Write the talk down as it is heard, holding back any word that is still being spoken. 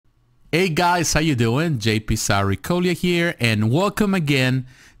Hey guys, how you doing? JP Sarricolea here, and welcome again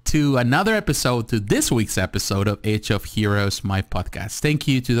to another episode, to this week's episode of Age of Heroes, my podcast. Thank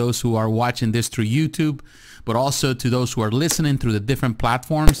you to those who are watching this through YouTube, but also to those who are listening through the different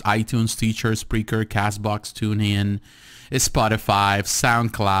platforms: iTunes, Teacher, Spreaker, Castbox, TuneIn, Spotify,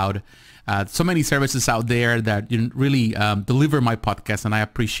 SoundCloud. So many services out there that really deliver my podcast, and I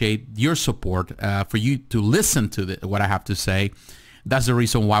appreciate your support for you to listen to what I have to say. That's the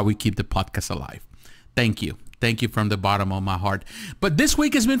reason why we keep the podcast alive. Thank you. Thank you from the bottom of my heart. But this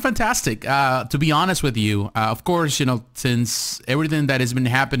week has been fantastic, to be honest with you. Of course, since everything that has been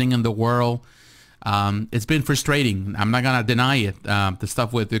happening in the world, it's been frustrating. I'm not going to deny it. The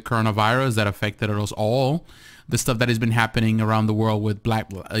stuff with the coronavirus that affected us all, the stuff that has been happening around the world with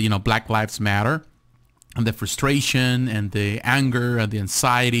Black Lives Matter, and the frustration and the anger and the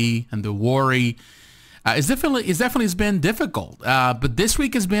anxiety and the worry. It's definitely been difficult, but this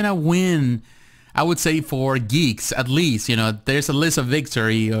week has been a win, I would say, for geeks. At least, there's a list of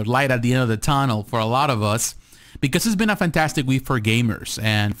victory or light at the end of the tunnel for a lot of us, because it's been a fantastic week for gamers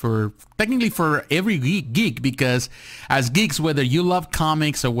and technically for every geek, because as geeks, whether you love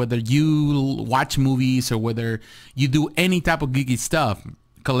comics or whether you watch movies or whether you do any type of geeky stuff,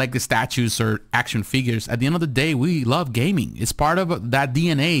 collect the statues or action figures, at the end of the day, we love gaming. It's part of that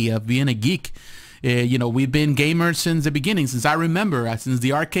DNA of being a geek. We've been gamers since the beginning, since I remember, since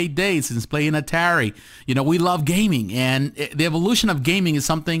the arcade days, since playing Atari. We love gaming, and the evolution of gaming is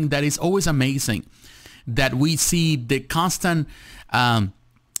something that is always amazing, that we see the constant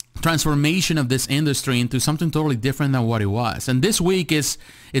transformation of this industry into something totally different than what it was. And this week it's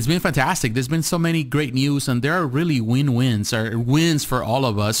been fantastic. There's been so many great news, and there are really wins for all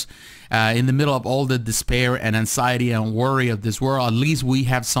of us. In the middle of all the despair and anxiety and worry of this world, at least we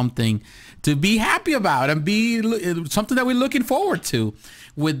have something to be happy about and be something that we're looking forward to.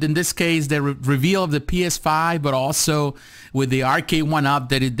 With, in this case, the reveal of the PS5, but also with the Arcade1Up,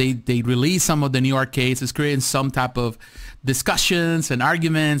 that they released some of the new arcades. It's creating some type of discussions and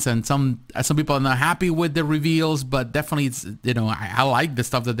arguments, and some people are not happy with the reveals, but definitely it's, I like the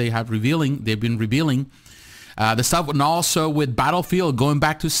stuff that they've been revealing. The stuff, and also with Battlefield going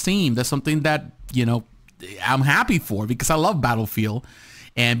back to Steam. That's something that, I'm happy for, because I love Battlefield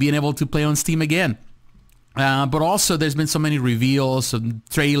and being able to play on Steam again. But also there's been so many reveals and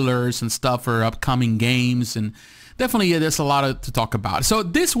trailers and stuff for upcoming games, and definitely there's a lot to talk about. So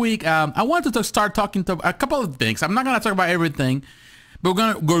this week, I wanted to start talking to a couple of things. I'm not going to talk about everything, but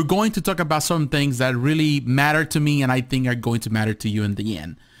we're going to talk about some things that really matter to me, and I think are going to matter to you in the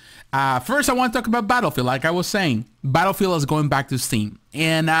end. First, I want to talk about Battlefield. Like I was saying, Battlefield is going back to Steam,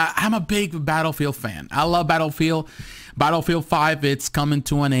 and I'm a big Battlefield fan. I love Battlefield. Battlefield 5, it's coming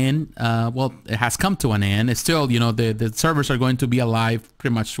to an end. Well, it has come to an end. It's still, the servers are going to be alive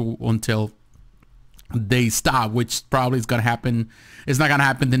pretty much until they stop, which probably is going to happen. It's not going to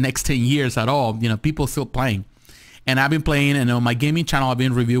happen the next 10 years at all. People still playing. And I've been playing, and on my gaming channel, I've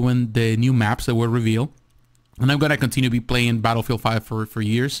been reviewing the new maps that were revealed. And I'm going to continue to be playing Battlefield 5 for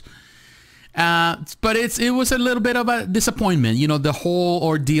years. But it was a little bit of a disappointment. The whole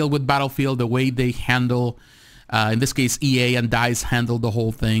ordeal with Battlefield, the way they handle, in this case, EA and DICE handled the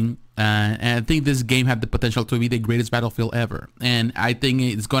whole thing. And I think this game had the potential to be the greatest Battlefield ever. And I think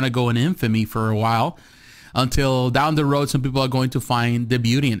it's going to go in infamy for a while, until down the road some people are going to find the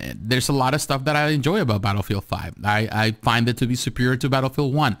beauty in it. There's a lot of stuff that I enjoy about Battlefield 5. I find it to be superior to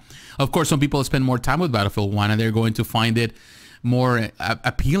Battlefield 1. Of course, some people spend more time with Battlefield 1 and they're going to find it more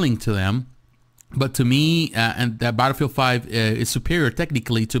appealing to them. But to me, and that Battlefield 5 is superior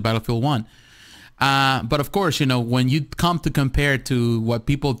technically to Battlefield 1. But of course, when you come to compare to what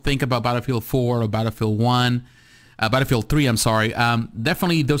people think about Battlefield 4 or Battlefield 1, Battlefield 3, I'm sorry,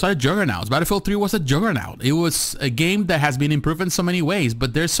 definitely those are juggernauts. Battlefield 3 was a juggernaut. It was a game that has been improved in so many ways,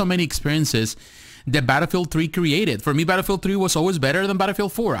 but there's so many experiences that Battlefield 3 created. For me, Battlefield 3 was always better than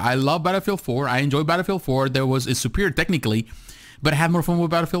Battlefield 4. I love Battlefield 4. I enjoy Battlefield 4. It's superior technically, but I had more fun with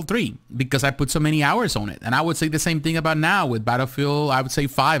Battlefield 3 because I put so many hours on it. And I would say the same thing about now with Battlefield, I would say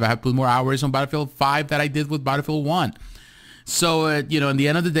 5. I have put more hours on Battlefield 5 than I did with Battlefield 1. So, in the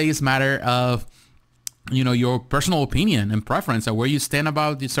end of the day, it's a matter of, your personal opinion and preference and where you stand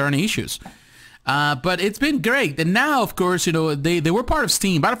about certain issues. But it's been great. And now, of course, they were part of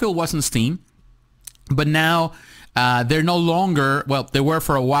Steam. Battlefield wasn't Steam, but now they're no longer, well, they were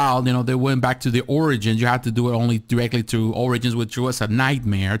for a while. They went back to the Origins. You had to do it only directly through Origins, which was a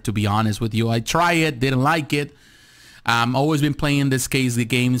nightmare, to be honest with you. I tried it, didn't like it. Always been playing, in this case, the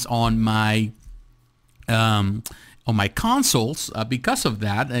games on my on my consoles because of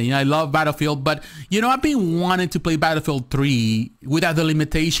that. And, you know, I love Battlefield, but you know, I've been wanting to play Battlefield 3 without the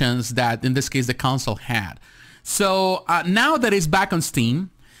limitations that in this case the console had. So now that it's back on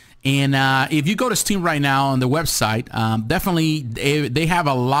Steam, and if you go to Steam right now on the website, definitely they have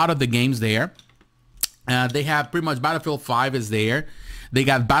a lot of the games there. They have pretty much Battlefield 5 is there. They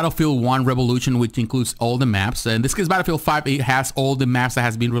got Battlefield 1 Revolution, which includes all the maps. In this case, Battlefield 5, it has all the maps that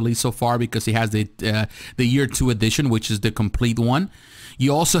has been released so far because it has the Year 2 edition, which is the complete one.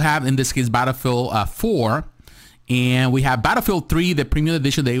 You also have, in this case, Battlefield 4. And we have Battlefield 3, the premium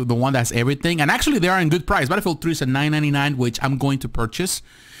edition, the one that's everything. And actually, they are in good price. Battlefield 3 is at $9.99, which I'm going to purchase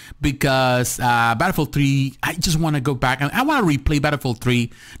because Battlefield 3, I just want to go back and I want to replay Battlefield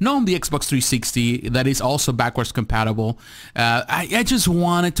 3, not on the Xbox 360 that is also backwards compatible. I just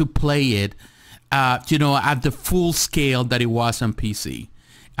wanted to play it, you know, at the full scale that it was on PC.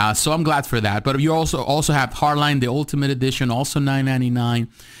 So I'm glad for that. But you also have Hardline, the Ultimate Edition, also $9.99.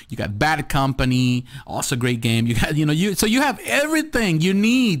 You got Bad Company, also great game. You got, you know, so you have everything you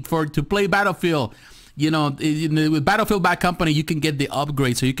need to play Battlefield. You know, with Battlefield Bad Company, you can get the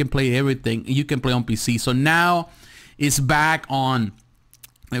upgrade, so you can play everything. You can play on PC. So now it's back on,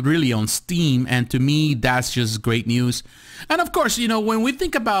 really on Steam, and to me, that's just great news. And of course, you know, when we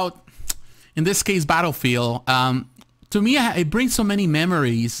think about, in this case, Battlefield, to me, it brings so many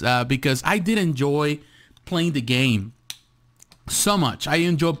memories because I did enjoy playing the game so much. I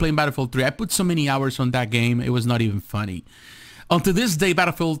enjoyed playing Battlefield 3. I put so many hours on that game, it was not even funny. To this day,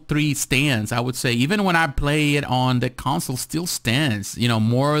 Battlefield 3 stands, I would say. Even when I play it on the console, still stands, you know,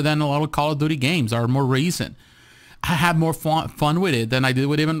 more than a lot of Call of Duty games are more recent. I had more fun with it than I did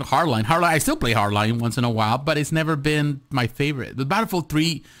with even Hardline. I still play Hardline once in a while, but it's never been my favorite. The Battlefield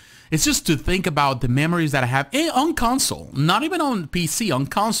 3, it's just to think about the memories that I have on console, not even on PC, on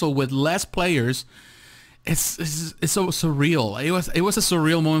console with less players. It's so surreal. It was a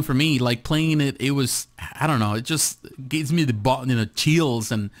surreal moment for me. Like playing it, it was, I don't know, it just gives me the, you know,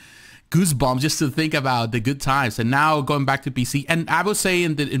 chills and goosebumps just to think about the good times. And now going back to PC, and I would say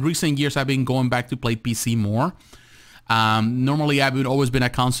in recent years I've been going back to play PC more. Normally I've always been a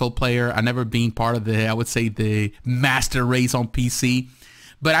console player. I've never been part of the, I would say, the master race on PC.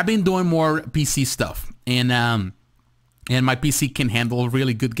 But I've been doing more PC stuff, and my PC can handle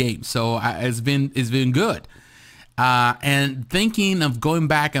really good games, so it's been good. And thinking of going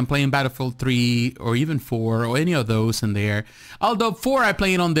back and playing Battlefield 3 or even 4 or any of those in there. Although 4 I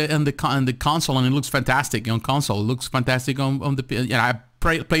play it on the console and it looks fantastic on console. It looks fantastic on the, you know, I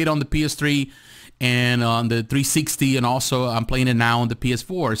played on the PS3 and on the 360, and also I'm playing it now on the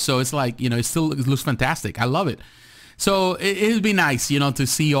PS4. So it's like, you know, it looks fantastic. I love it. So it'd be nice, you know, to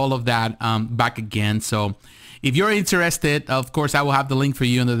see all of that back again. So if you're interested, of course, I will have the link for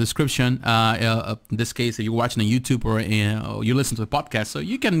you in the description. In this case, if you're watching on YouTube or you listen to the podcast, so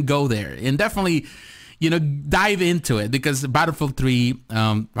you can go there and definitely, you know, dive into it, because Battlefield 3,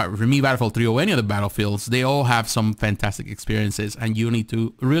 for me, Battlefield 3 or any of the Battlefields, they all have some fantastic experiences, and you need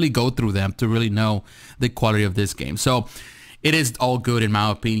to really go through them to really know the quality of this game. So it is all good in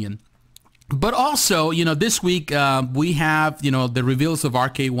my opinion. But also, you know, this week we have, you know, the reveals of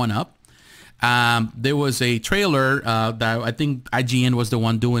Arcade1Up. There was a trailer that I think IGN was the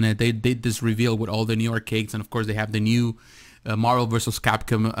one doing it. They did this reveal with all the new arcades, and of course they have the new Marvel vs.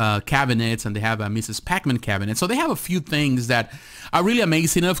 Capcom cabinets, and they have a Mrs. Pac-Man cabinet. So they have a few things that are really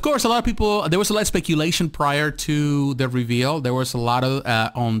amazing. And of course, a lot of people, there was a lot of speculation prior to the reveal. There was a lot of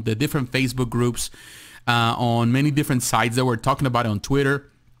on the different Facebook groups, on many different sites that were talking about it on Twitter,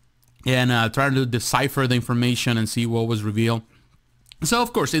 and trying to decipher the information and see what was revealed. So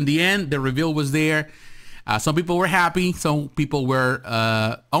of course, in the end, the reveal was there. Some people were happy, some people were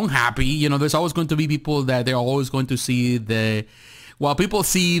unhappy. You know, there's always going to be people that they're always going to see the, while people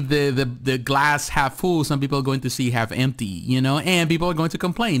see the glass half full, some people are going to see half empty, you know, and people are going to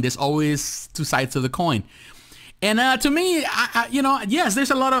complain. There's always two sides of the coin. And to me, you know, yes,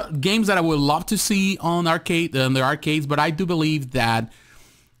 there's a lot of games that I would love to see on the arcades, but I do believe that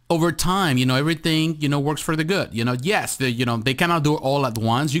over time, you know, everything, you know, works for the good. You know, yes, you know, they cannot do it all at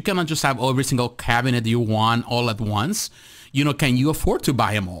once. You cannot just have every single cabinet you want all at once. You know, can you afford to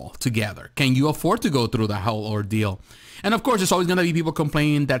buy them all together? Can you afford to go through the whole ordeal? And of course, there's always going to be people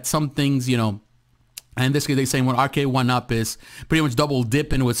complaining that some things, you know, and in this case, they're saying, well, Arcade1Up is pretty much double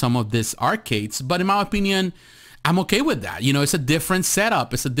dipping with some of these arcades. But in my opinion, I'm okay with that. You know, it's a different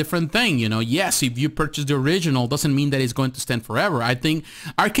setup. It's a different thing. You know, yes, if you purchase the original, doesn't mean that it's going to stand forever. I think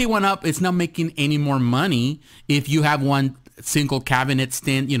Arcade1Up is not making any more money if you have one single cabinet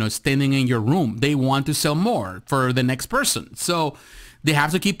standing in your room. They want to sell more for the next person. So they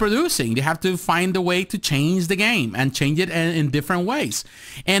have to keep producing. They have to find a way to change the game and change it in different ways.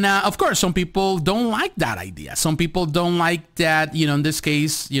 And of course, some people don't like that idea. Some people don't like that, you know, in this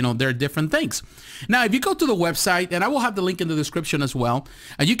case, you know, there are different things. Now, if you go to the website, and I will have the link in the description as well,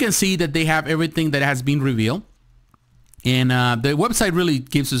 you can see that they have everything that has been revealed. And the website really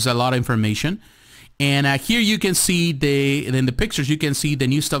gives us a lot of information. And here you can see in the pictures, you can see the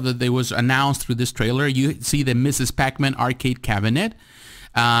new stuff that was announced through this trailer. You see the Mrs. Pac-Man arcade cabinet.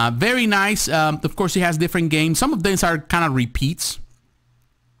 Very nice. Of course, it has different games. Some of these are kind of repeats.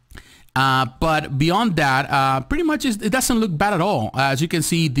 But beyond that, pretty much it doesn't look bad at all. As you can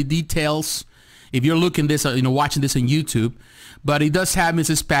see, the details, if you're looking this, you know, watching this on YouTube, but it does have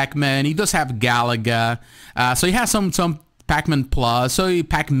Mrs. Pac-Man. It does have Galaga. So it has some Pac-Man Plus, so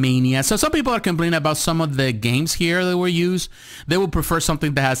Pac-Mania. So some people are complaining about some of the games here that were used. They would prefer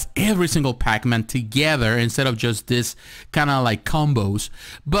something that has every single Pac-Man together instead of just this kind of like combos.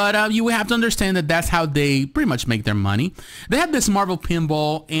 But you have to understand that that's how they pretty much make their money. They have this Marvel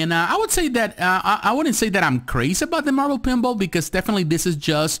Pinball, and I would say that I wouldn't say that I'm crazy about the Marvel Pinball, because definitely this is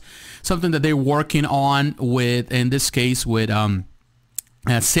just something that they're working on with, in this case, with Zen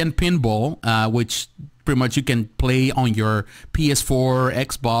Pinball, which pretty much you can play on your PS4,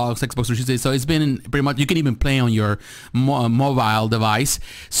 Xbox 360. So it's been pretty much, you can even play on your mobile device.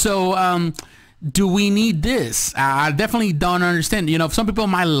 So do we need this? I definitely don't understand. You know, some people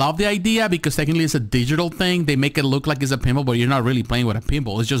might love the idea because technically it's a digital thing. They make it look like it's a pinball, but you're not really playing with a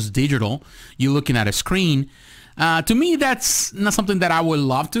pinball. It's just digital. You're looking at a screen. To me, that's not something that I would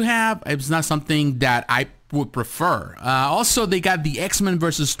love to have. It's not something that I would prefer. Also, they got the X-Men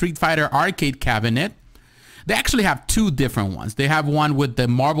versus Street Fighter arcade cabinet. They actually have two different ones. They have one with the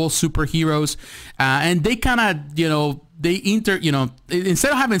Marvel superheroes, and they kind of, you know,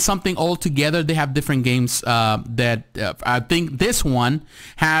 instead of having something all together, they have different games that I think this one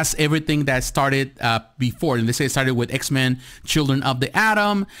has everything that started before. And they say it started with X-Men Children of the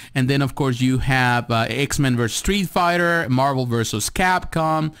Atom, and then of course you have X-Men versus Street Fighter, Marvel versus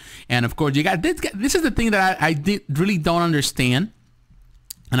Capcom, and of course you got this is the thing that I really don't understand.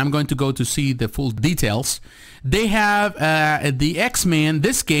 And I'm going to go to see the full details. They have the X-Men,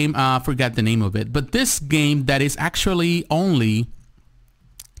 this game, I forgot the name of it, but this game that is actually only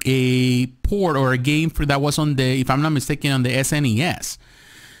a port or a game that was on the, if I'm not mistaken, on the SNES.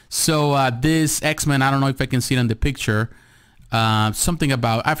 So this X-Men, I don't know if I can see it in the picture, something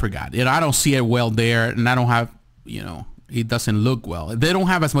about, I forgot. You know, I don't see it well there, and I don't have, you know, it doesn't look well. They don't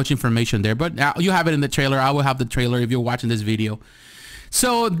have as much information there, but you have it in the trailer. I will have the trailer if you're watching this video.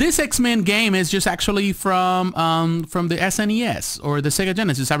 So this X-Men game is just actually from the SNES or the Sega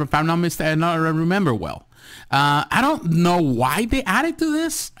Genesis, if I'm not mistaken, I remember well. I don't know why they added to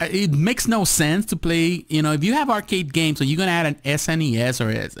this. It makes no sense to play, you know, if you have arcade games, so you're going to add an SNES or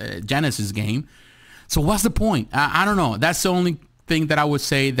a Genesis game. So what's the point? I don't know. That's the only thing that I would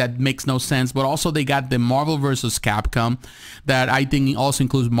say that makes no sense. But also they got the Marvel versus Capcom that I think also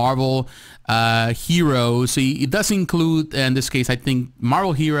includes Marvel Heroes. So it does include, in this case, I think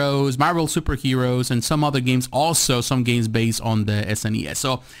Marvel Heroes, Marvel Superheroes, and some other games, also some games based on the SNES.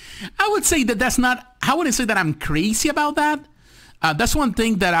 So I would say that that's not, I wouldn't say that I'm crazy about that. That's one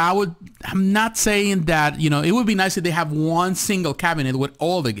thing that I'm not saying that, you know, it would be nice if they have one single cabinet with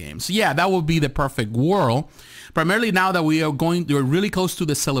all the games. Yeah, that would be the perfect world. Primarily now that we're really close to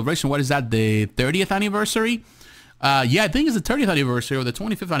the celebration. What is that, the 30th anniversary? Yeah, I think it's the 30th anniversary or the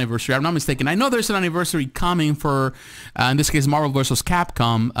 25th anniversary. I'm not mistaken. I know there's an anniversary coming for, in this case, Marvel vs.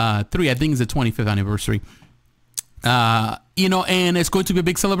 Capcom 3. I think it's the 25th anniversary. You know, and it's going to be a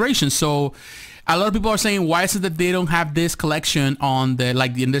big celebration. So a lot of people are saying, why is it that they don't have this collection on the,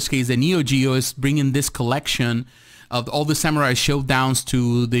 like in this case, the Neo Geo is bringing this collection of all the Samurai Showdowns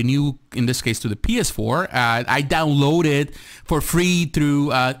to the new, in this case, to the PS4. I downloaded for free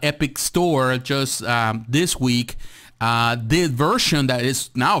through Epic Store just this week the version that is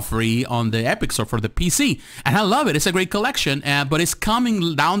now free on the Epic Store for the PC. And I love it. It's a great collection, but it's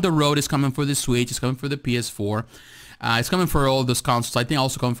coming down the road. It's coming for the Switch. It's coming for the PS4. It's coming for all those consoles. I think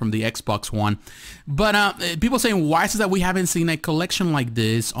also coming from the Xbox One. But people saying, why is it that we haven't seen a collection like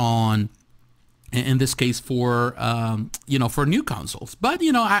this on, in this case, for you know, for new consoles? But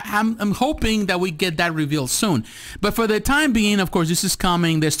you know, I'm hoping that we get that revealed soon. But for the time being, of course, this is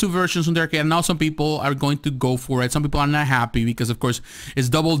coming. There's two versions on the arcade, and now some people are going to go for it. Some people are not happy because, of course, it's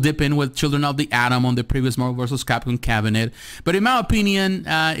double dipping with Children of the Atom on the previous Marvel vs. Capcom cabinet. But in my opinion,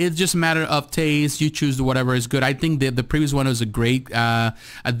 it's just a matter of taste. You choose whatever is good. I think the previous one was a great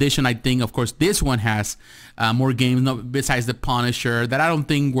addition. I think, of course, this one has more games besides the Punisher that I don't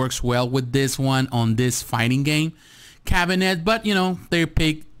think works well with this one on this fighting game, cabinet, but you know, they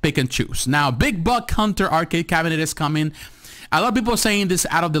pick and choose. Now, Big Buck Hunter arcade cabinet is coming. A lot of people are saying this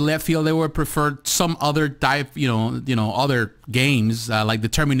out of the left field. They would prefer some other type, other games like the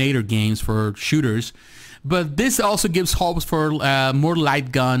Terminator games for shooters. But this also gives hopes for more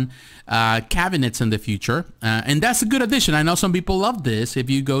light gun cabinets in the future, and that's a good addition. I know some people love this. If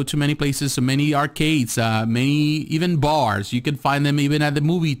you go to many places, so many arcades, many even bars, you can find them even at the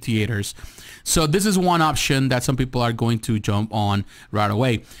movie theaters. So this is one option that some people are going to jump on right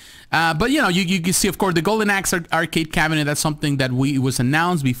away. But you know, you can see, of course, the Golden Axe arcade cabinet. That's something that was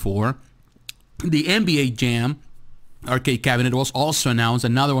announced before. The NBA Jam arcade cabinet was also announced.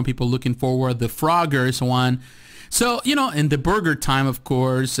 Another one people looking forward. The Froggers one. So, you know, and the Burger Time, of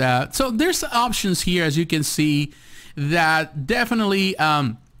course. So there's options here, as you can see, that definitely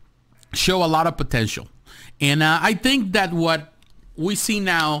show a lot of potential. And I think that what we see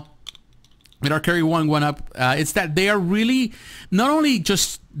now with Arcade1Up, it's that they are really not only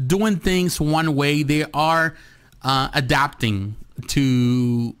just doing things one way, they are adapting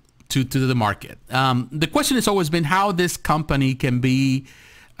to the market. The question has always been how this company can be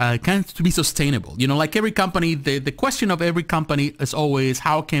to be sustainable. You know, like every company, the question of every company is always,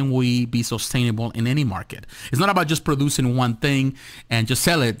 how can we be sustainable in any market? It's not about just producing one thing and just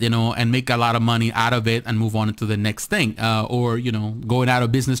sell it, you know, and make a lot of money out of it and move on to the next thing, or, you know, going out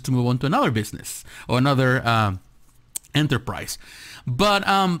of business to move on to another business or another enterprise. But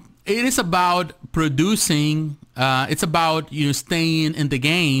it is about producing. It's about, you know, staying in the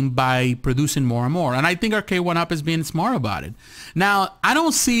game by producing more and more. And I think Arcade1Up is being smart about it. Now, I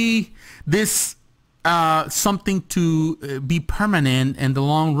don't see this something to be permanent in the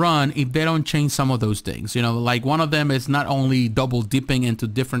long run if they don't change some of those things. You know, like one of them is not only double dipping into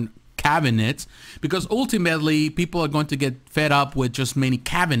different cabinets, because ultimately people are going to get fed up with just many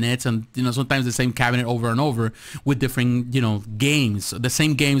cabinets, and you know, sometimes the same cabinet over and over with different, you know, games, the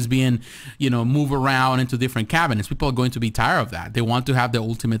same games being, you know, move around into different cabinets. People are going to be tired of that. They want to have the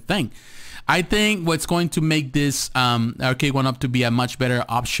ultimate thing. I think what's going to make this Arcade1Up to be a much better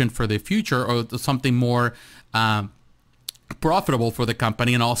option for the future, or something more profitable for the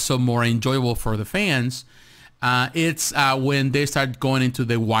company and also more enjoyable for the fans, it's when they start going into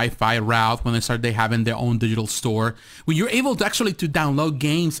the Wi-Fi route, when they having their own digital store, when you're able to actually to download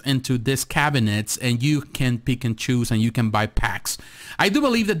games into these cabinets and you can pick and choose and you can buy packs. I do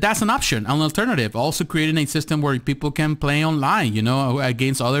believe that that's an option, an alternative. Also creating a system where people can play online, you know,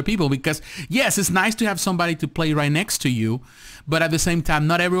 against other people, because yes, it's nice to have somebody to play right next to you, but at the same time,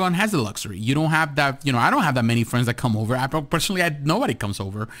 not everyone has the luxury. You don't have that, you know, I don't have that many friends that come over. Personally, nobody comes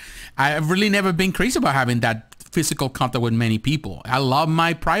over. I've really never been crazy about having that physical contact with many people. I love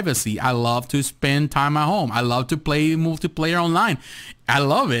my privacy. I love to spend time at home. I love to play multiplayer online. I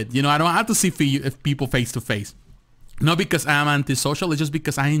love it. You know, I don't have to see people face to face. Not because I'm antisocial, it's just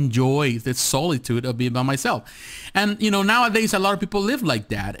because I enjoy the solitude of being by myself. And, you know, nowadays, a lot of people live like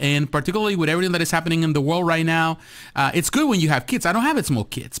that. And particularly with everything that is happening in the world right now, it's good when you have kids. I don't have small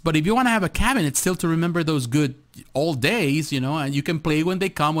kids, but if you want to have a cabinet still to remember those good old days, you know, and you can play when they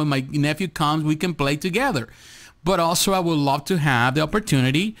come. When my nephew comes, we can play together. But also, I would love to have the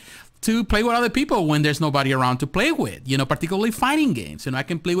opportunity to play with other people when there's nobody around to play with, you know, particularly fighting games. You know, I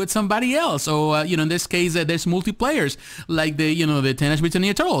can play with somebody else. So, you know, in this case, there's multiplayers, like the, you know, the Teenage Mutant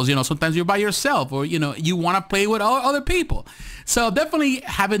Ninja Turtles. You know, sometimes you're by yourself, or, you know, you want to play with other people. So definitely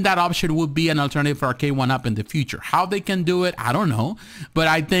having that option would be an alternative for Arcade1Up in the future. How they can do it, I don't know. But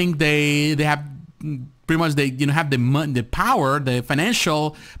I think they have pretty much, they, you know, have the power, the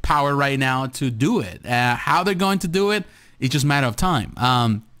financial power right now to do it. How they're going to do it, it's just a matter of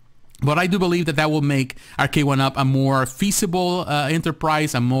time. But I do believe that will make Arcade1Up a more feasible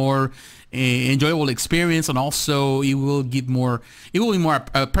enterprise, a more enjoyable experience, and also it will be more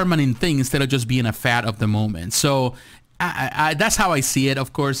a permanent thing instead of just being a fad of the moment. So that's how I see it.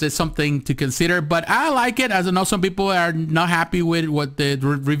 Of course, it's something to consider, but I like it. As I know, some people are not happy with what the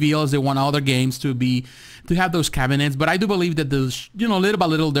reveals. They want other games to have those cabinets, but I do believe that those, you know, little by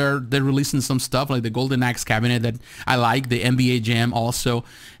little, they're releasing some stuff like the Golden Axe cabinet that I like, the NBA Jam also,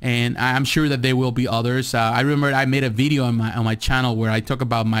 and I'm sure that there will be others. I remember I made a video on my channel where I talk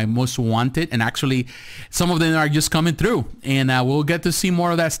about my most wanted, and actually some of them are just coming through, and we'll get to see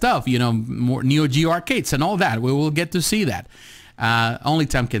more of that stuff. You know, more Neo Geo arcades and all that. We will get to see that. Only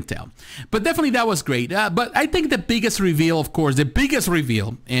time can tell. But definitely that was great. But I think the biggest reveal, of course, and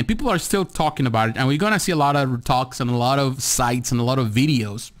people are still talking about it, and we're going to see a lot of talks and a lot of sites and a lot of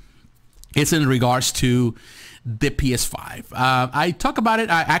videos, it's in regards to the PS5. I talk about it.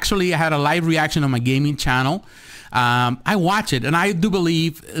 I had a live reaction on my gaming channel. I watch it, and I do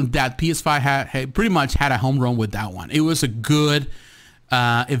believe that PS5 had pretty much had a home run with that one. It was a good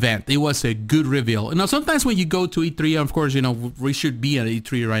event. It was a good reveal. You know, sometimes when you go to E3, of course, you know, we should be at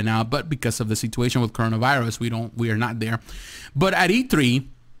E3 right now, but because of the situation with coronavirus, we are not there. But at E3,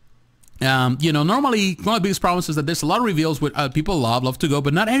 you know, normally one of the biggest problems is that there's a lot of reveals with people love to go,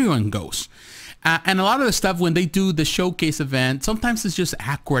 but not everyone goes. And a lot of the stuff when they do the showcase event, sometimes it's just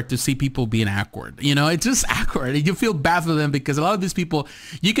awkward to see people being awkward. You know, it's just awkward. You feel bad for them because a lot of these people,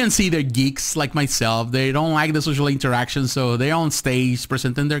 you can see they're geeks like myself. They don't like the social interaction, so they're on stage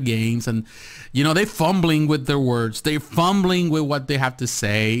presenting their games, and you know, they're fumbling with their words. They're fumbling with what they have to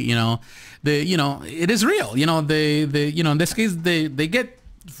say. You know, it is real. You know, you know, in this case, they get,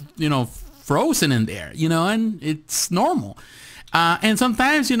 you know, frozen in there. You know, and it's normal. And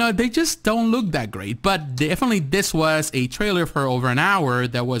sometimes, you know, they just don't look that great. But definitely this was a trailer for over an hour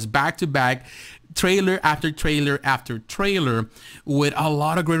that was back-to-back, trailer after trailer after trailer, with a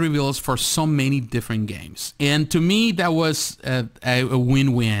lot of great reveals for so many different games. And to me, that was a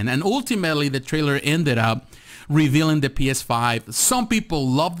win-win. And ultimately, the trailer ended up revealing the PS5. Some people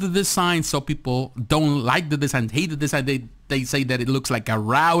love the design. Some people don't like the design, hate the design. They say that it looks like a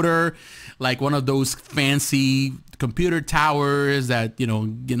router, like one of those fancy computer towers that, you know,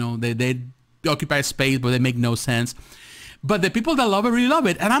 they occupy space, but they make no sense. But the people that love it really love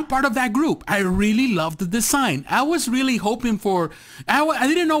it, and I'm part of that group. I really love the design. I was really hoping for, I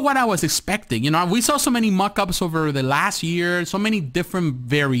didn't know what I was expecting. You know, we saw so many mock-ups over the last year, so many different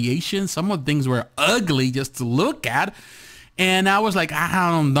variations. Some of the things were ugly just to look at. And I was like,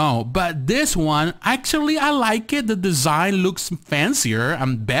 I don't know. But this one, actually, I like it. The design looks fancier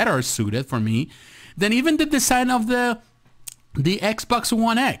and better suited for me than even the design of the Xbox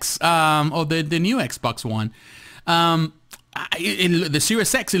One X, or the new Xbox One. The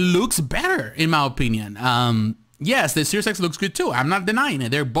Series X, it looks better, in my opinion. Yes, the Series X looks good too. I'm not denying it.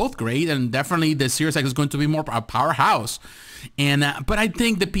 They're both great, and definitely the Series X is going to be more a powerhouse. And but I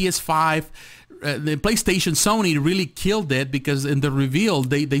think the PS5, the PlayStation, Sony really killed it, because in the reveal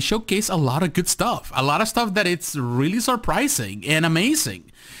they showcase a lot of good stuff, a lot of stuff that it's really surprising and amazing.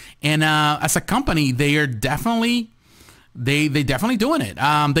 And as a company, they are definitely definitely doing it.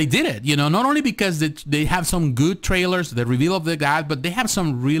 They did it, you know, not only because they have some good trailers, the reveal of the guy, but they have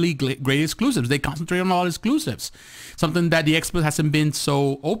some really great exclusives. They concentrate on all exclusives, something that the Xbox hasn't been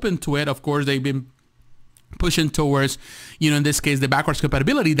so open to it. Of course, they've been pushing towards, you know, in this case, the backwards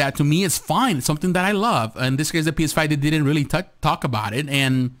compatibility. That to me is fine. It's something that I love. In this case, the PS5, they didn't really talk about it,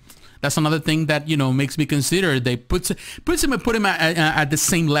 and that's another thing that, you know, makes me consider they put him at the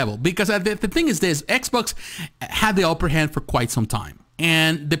same level, because the thing is this: Xbox had the upper hand for quite some time,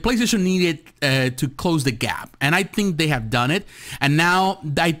 and the PlayStation needed to close the gap, and I think they have done it. And now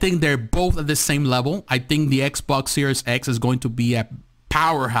I think they're both at the same level. I think the Xbox Series X is going to be a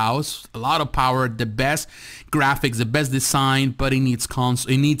powerhouse, a lot of power, the best graphics, the best design, but it needs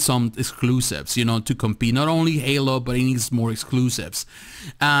some exclusives, you know, to compete. Not only Halo, but it needs more exclusives.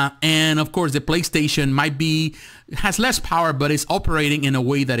 And of course, the PlayStation has less power, but it's operating in a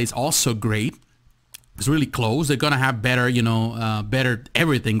way that is also great. It's really close. They're gonna have better, you know, better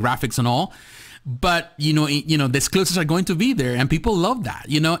everything, graphics and all. But you know, the exclusives are going to be there, and people love that,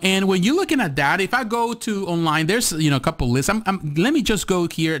 you know. And when you're looking at that, if I go to online, there's, you know, a couple lists. Let me just go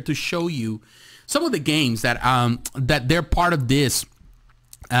here to show you some of the games that that they're part of this,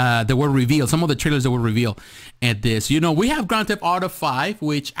 that were revealed. Some of the trailers that were revealed at this. You know, we have Grand Theft Auto 5,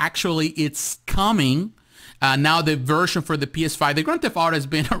 which actually it's coming. Now the version for the PS5, the Grand Theft Auto has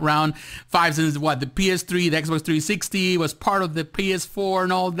been around since what, the PS3, the Xbox 360 was part of the PS4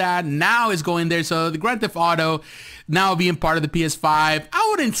 and all that. Now it's going there. So the Grand Theft Auto now being part of the PS5, I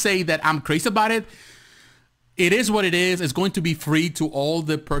wouldn't say that I'm crazy about it. It is what it is. It's going to be free to all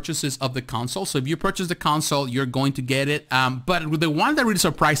the purchases of the console. So if you purchase the console, you're going to get it. But the one that really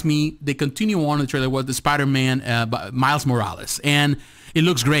surprised me, they continue on the trailer, was the Spider-Man Miles Morales. And it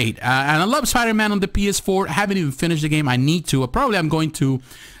looks great. And I love Spider-Man on the PS4. I haven't even finished the game. I need to. Probably I'm going to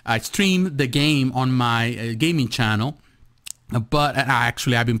stream the game on my gaming channel. But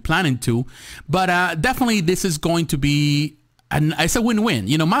actually, I've been planning to. But definitely, this is going to be... And it's a win-win.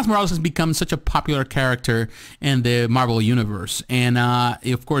 You know, Miles Morales has become such a popular character in the Marvel universe. And,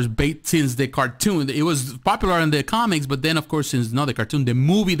 of course, since the cartoon, it was popular in the comics, but then, of course, since not the cartoon, the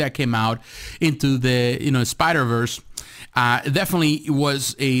movie that came out into the, you know, Spider-Verse, It definitely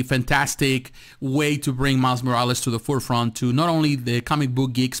was a fantastic way to bring Miles Morales to the forefront to not only the comic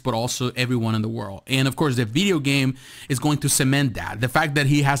book geeks, but also everyone in the world. And of course, the video game is going to cement that. The fact that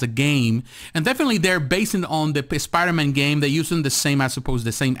he has a game, and definitely they're based on the Spider-Man game. They're using the same, I suppose,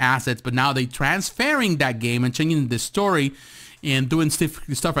 the same assets, but now they're transferring that game and changing the story and doing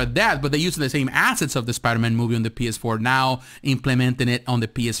stuff like that, but they're using the same assets of the Spider-Man movie on the PS4, now implementing it on the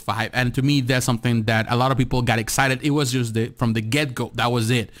PS5. And to me, that's something that a lot of people got excited. It was just from the get-go, that was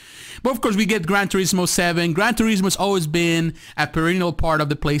it. But of course, we get Gran Turismo 7. Gran Turismo's always been a perennial part of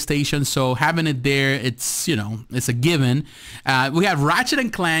the PlayStation, so having it there, it's, you know, it's a given. We have Ratchet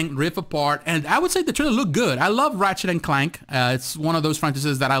and Clank, Rift Apart, and I would say the trailer looked good. I love Ratchet and Clank. It's one of those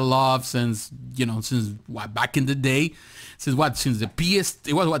franchises that I love since, you know, since what, back in the day. Since the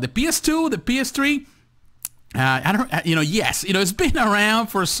PS2, the PS3. I don't, you know, yes, you know, it's been around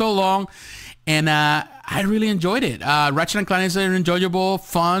for so long, and I really enjoyed it. Ratchet and Clank is an enjoyable,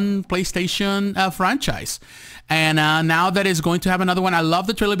 fun PlayStation franchise. And now that it's going to have another one, I love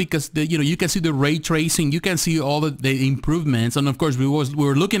the trailer because you know, you can see the ray tracing, you can see all the improvements, and of course we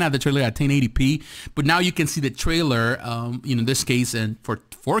were looking at the trailer at 1080p, but now you can see the trailer, you know, in this case, and for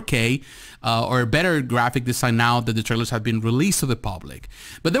 4K or better graphic design now that the trailers have been released to the public.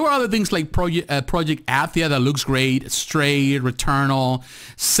 But there were other things like Project Athia that looks great, Stray, Returnal,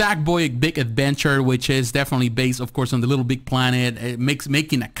 Sackboy Big Adventure, which is definitely based, of course, on the Little Big Planet. It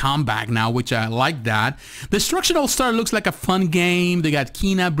making a comeback now, which I like that. Destruction All Star looks like a fun game. They got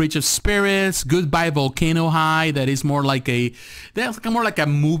Kena, Bridge of Spirits, Goodbye Volcano High. That is more like more like a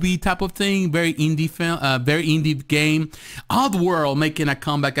movie type of thing. Very indie film, very indie game. Oddworld making a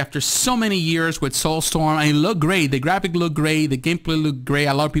comeback after so many years with Soulstorm, and it looked great. The graphic looked great. The gameplay looked great.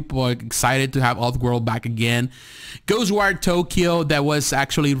 A lot of people are excited to have Oddworld back again. Ghostwire Tokyo, that was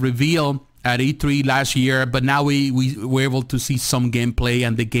actually revealed at E3 last year, but now we were able to see some gameplay,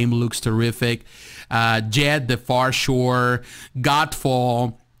 and the game looks terrific. Jet, The Far Shore,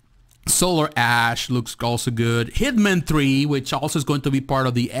 Godfall, Solar Ash looks also good. Hitman 3, which also is going to be part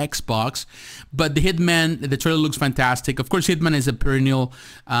of the Xbox, but the Hitman, the trailer looks fantastic. Of course, Hitman is a perennial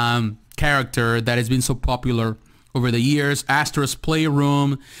character that has been so popular over the years. Astro's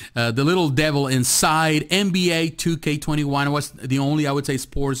Playroom, The Little Devil Inside, NBA 2K21 was the only, I would say,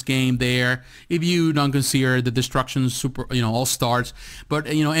 sports game there, if you don't consider the Destruction Super, you know, All Stars.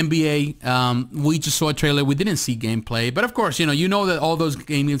 But you know, NBA, we just saw a trailer, we didn't see gameplay. But of course, you know that all those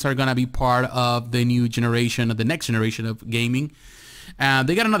games are gonna be part of the new generation, of the next generation of gaming.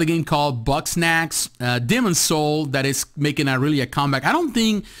 They got another game called Bugsnax, Demon's Soul, that is making really a comeback. I don't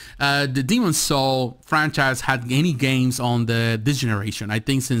think the Demon's Soul franchise had any games on this generation, I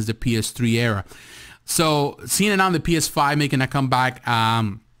think since the PS3 era. So seeing it on the PS5 making a comeback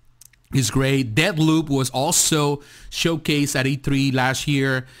is great. Deathloop was also showcased at E3 last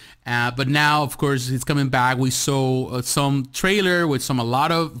year. But now, of course, it's coming back. We saw some trailer with a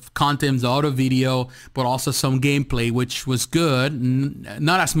lot of content, a lot of video, but also some gameplay, which was good.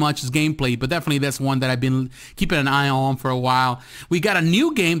 Not as much as gameplay, but definitely that's one that I've been keeping an eye on for a while. We got a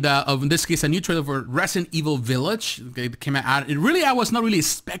new game, in this case, a new trailer for Resident Evil Village. It came out. I was not really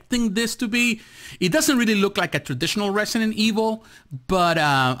expecting this to be. It doesn't really look like a traditional Resident Evil, but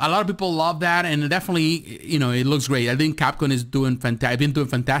a lot of people love that, and definitely, you know, it looks great. I think Capcom is doing fantastic. Been doing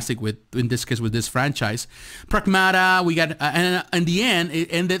fantastic in this case with this franchise. Pragmata, we got, and in the end, it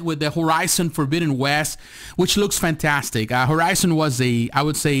ended with the Horizon Forbidden West, which looks fantastic. Horizon was I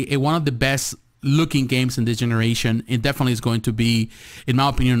would say, one of the best looking games in this generation. It definitely is going to be, in my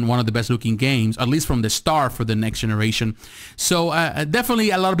opinion, one of the best looking games, at least from the start for the next generation. So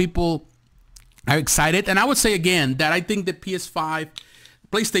definitely a lot of people are excited, and I would say again that I think the PS5,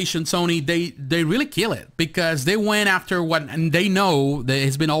 PlayStation, Sony, they really kill it, because they went after what, and they know that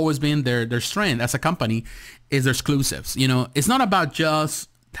it's always been their strength as a company, is their exclusives. You know, it's not about just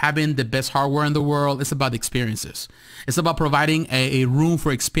having the best hardware in the world. It's about experiences. It's about providing a room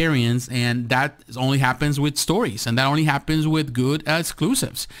for experience, and that only happens with stories, and that only happens with good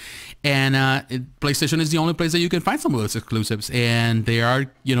exclusives. And PlayStation is the only place that you can find some of those exclusives, and they are,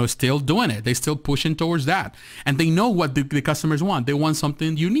 you know, still doing it. They're still pushing towards that, and they know what the customers want. They want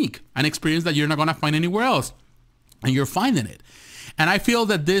something unique, an experience that you're not gonna find anywhere else, and you're finding it. And I feel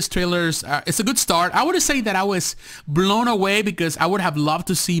that this trailer's it's a good start. I would say that I was blown away, because I would have loved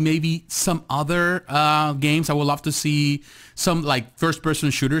to see maybe some other games. I would love to see some like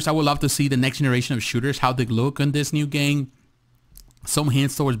first-person shooters. I would love to see the next generation of shooters, how they look in this new game. Some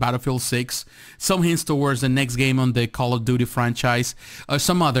hints towards Battlefield 6, some hints towards the next game on the Call of Duty franchise, or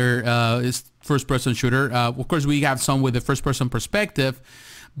some other first-person shooter. Of course, we have some with the first-person perspective,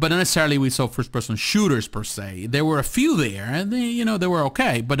 but not necessarily we saw first-person shooters per se. There were a few there, and they were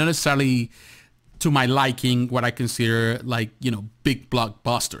okay, but not necessarily to my liking, what I consider like, big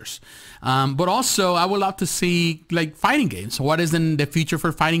blockbusters. But also I would love to see like fighting games. What is in the future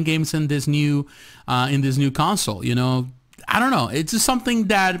for fighting games in this new console? I don't know. It's just something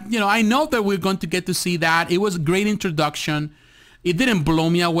that, I know that we're going to get to see that. It was a great introduction. It didn't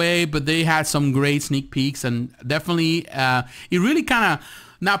blow me away, but they had some great sneak peeks, and definitely it really kind of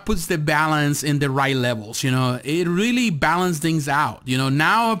now puts the balance in the right levels. It really balanced things out.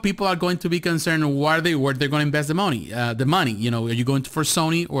 Now people are going to be concerned where they're going to invest the money. Are you going for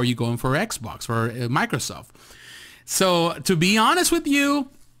Sony, or are you going for Xbox or Microsoft? So to be honest with you,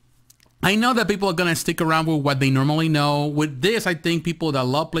 I know that people are going to stick around with what they normally know. With this, I think people that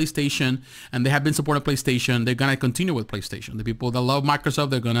love PlayStation and they have been supporting PlayStation, they're going to continue with PlayStation. The people that love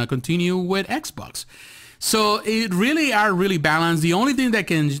Microsoft, they're going to continue with Xbox. So it really are really balanced. The only thing that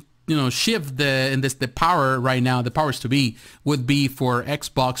can, shift the power right now, the powers to be, would be for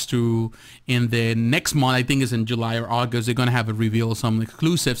Xbox to, in the next month, I think it's in July or August, they're going to have a reveal, some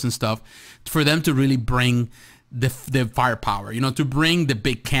exclusives and stuff, for them to really bring the firepower, to bring the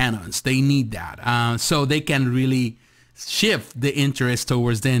big cannons. They need that, so they can really shift the interest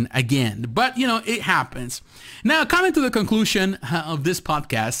towards them again. But it happens. Now, coming to the conclusion of this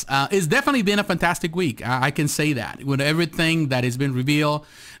podcast, it's definitely been a fantastic week. I can say that with everything that has been revealed.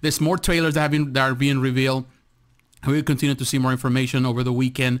 There's more trailers that are being revealed. We'll continue to see more information over the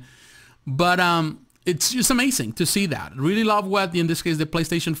weekend, but it's just amazing to see that. Really love what, in this case, the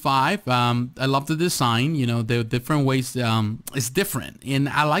PlayStation 5. I love the design. The different ways. It's different, and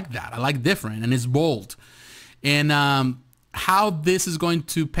I like that. I like different, and it's bold. And how this is going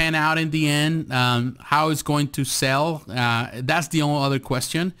to pan out in the end, how it's going to sell, that's the only other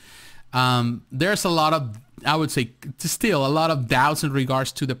question. There's a lot of, I would say, still a lot of doubts in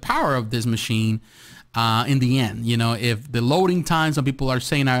regards to the power of this machine in the end. If the loading times, some people are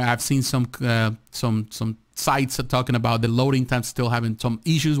saying, I've seen some sites are talking about the loading times still having some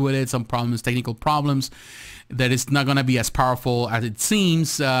issues with it, some problems, technical problems, that it's not going to be as powerful as it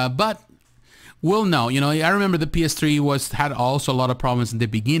seems, but we'll know. I remember the PS3 had also a lot of problems in the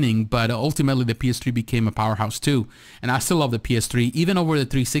beginning, but ultimately the PS3 became a powerhouse too. And I still love the PS3, even over the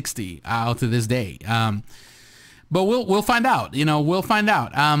 360 to this day. But we'll find out. We'll find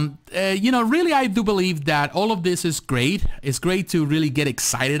out. Really, I do believe that all of this is great. It's great to really get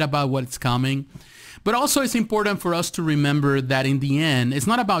excited about what's coming. But also it's important for us to remember that in the end, it's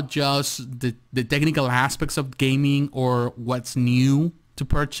not about just the technical aspects of gaming or what's new to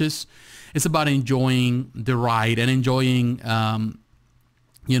purchase. It's about enjoying the ride and enjoying,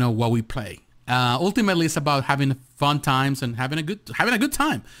 what we play. Ultimately, it's about having fun times and having a good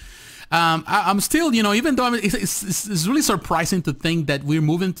time. I'm still, even though it's really surprising to think that we're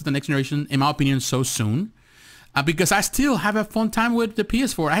moving to the next generation, in my opinion, so soon, because I still have a fun time with the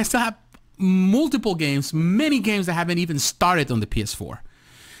PS4. I still have multiple games, many games that haven't even started on the PS4.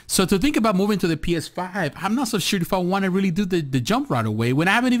 So to think about moving to the PS5, I'm not so sure if I want to really do the jump right away when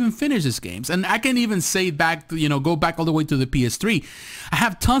I haven't even finished these games. And I can even say back, go back all the way to the PS3. I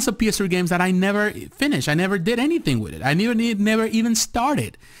have tons of PS3 games that I never finished. I never did anything with it. I never even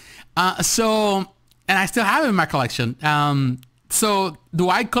started. And I still have it in my collection. So do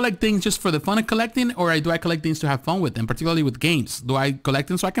I collect things just for the fun of collecting, or do I collect things to have fun with them, particularly with games? Do I collect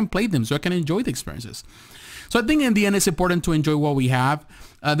them so I can play them, so I can enjoy the experiences? So I think in the end, it's important to enjoy what we have.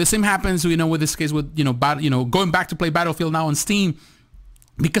 The same happens, with this case with, going back to play Battlefield now on Steam,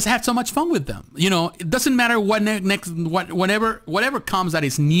 because I had so much fun with them. It doesn't matter whatever comes that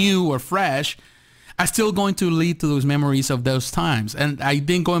is new or fresh, I'm still going to lead to those memories of those times. And I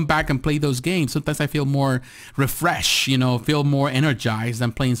think going back and play those games, sometimes I feel more refreshed, feel more energized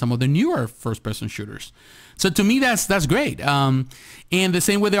than playing some of the newer first-person shooters. So to me, that's great. And the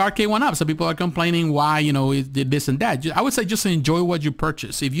same with the Arcade1Up. So people are complaining why, it did this and that. I would say just enjoy what you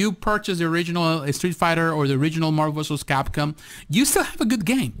purchase. If you purchase the original Street Fighter or the original Marvel vs. Capcom, you still have a good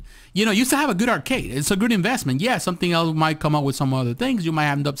game. You still have a good arcade. It's a good investment. Yeah, something else might come up with some other things. You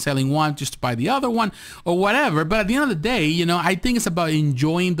might end up selling one just to buy the other one or whatever. But at the end of the day, I think it's about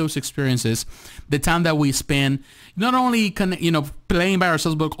enjoying those experiences, the time that we spend, not only playing by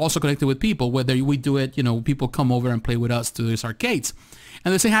ourselves, but also connected with people. Whether we do it, people come over and play with us to these arcades.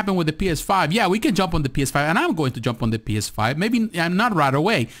 And the same happened with the PS5. Yeah, we can jump on the PS5, and I'm going to jump on the PS5. Maybe I'm not right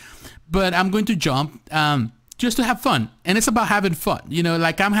away, but I'm going to jump just to have fun. And it's about having fun.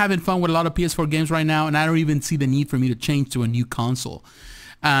 Like I'm having fun with a lot of PS4 games right now, and I don't even see the need for me to change to a new console.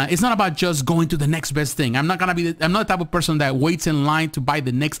 It's not about just going to the next best thing. I'm not the type of person that waits in line to buy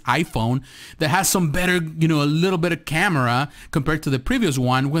the next iPhone that has some better, a little bit of camera compared to the previous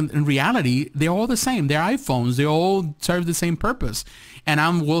one, when in reality, they're all the same. They're iPhones. They all serve the same purpose. And I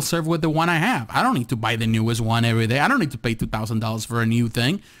will serve with the one I have. I don't need to buy the newest one every day. I don't need to pay $2,000 for a new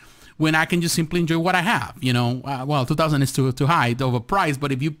thing when I can just simply enjoy what I have. Well, $2,000 is too high of a price,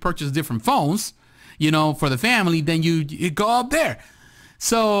 but if you purchase different phones, for the family, then you go up there.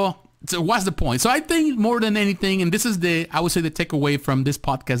 So what's the point? So I think more than anything, and this is I would say the takeaway from this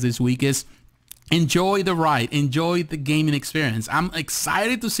podcast this week is enjoy the ride, enjoy the gaming experience. I'm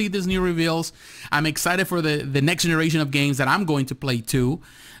excited to see these new reveals. I'm excited for the next generation of games that I'm going to play too,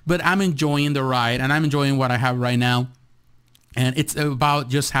 but I'm enjoying the ride and I'm enjoying what I have right now. And it's about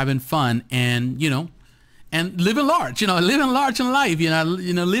just having fun and, and living large, living large in life,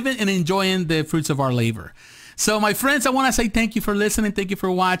 living and enjoying the fruits of our labor. So my friends, I want to say thank you for listening. Thank you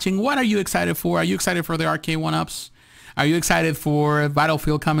for watching. What are you excited for? Are you excited for the Arcade1Ups? Are you excited for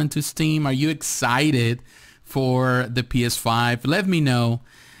Battlefield coming to Steam? Are you excited for the PS5? Let me know.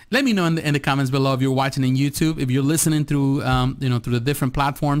 Let me know in the comments below if you're watching on YouTube. If you're listening through, through the different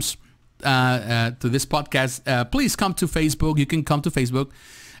platforms to this podcast, please come to Facebook. You can come to Facebook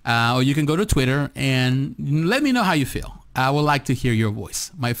or you can go to Twitter and let me know how you feel. I would like to hear your voice.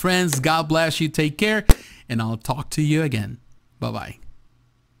 My friends, God bless you. Take care. And I'll talk to you again. Bye-bye.